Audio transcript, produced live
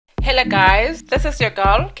Hello guys, this is your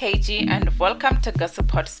girl KG and welcome to Gossip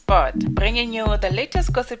Hotspot, bringing you the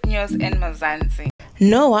latest gossip news in Mzansi.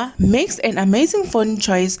 Noah makes an amazing phone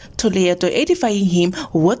choice to Leeto, edifying him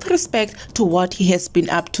with respect to what he has been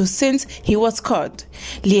up to since he was caught.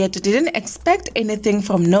 Leeto didn't expect anything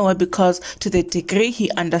from Noah because to the degree he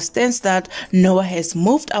understands that Noah has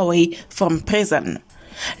moved away from prison.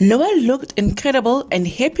 Noah looked incredible and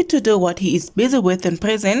happy to do what he is busy with in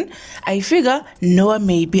prison. I figure Noah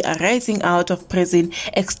may be arising out of prison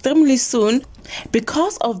extremely soon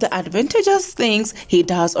because of the advantageous things he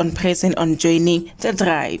does on prison on joining the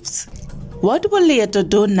drives. What will Leeto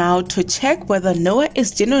do now to check whether Noah is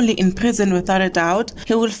genuinely in prison? Without a doubt,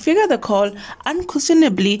 he will figure the call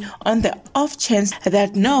unquestionably on the off chance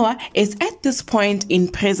that Noah is at this point in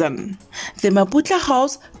prison. The Maputla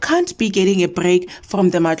house can't be getting a break from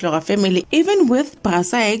the Maputla family, even with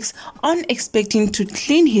sikes on expecting to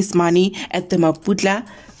clean his money at the Maputla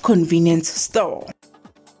convenience store.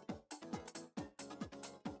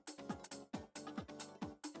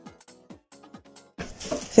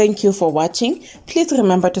 Thank you for watching. Please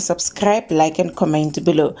remember to subscribe, like and comment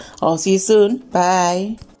below. I'll see you soon.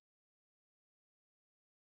 Bye.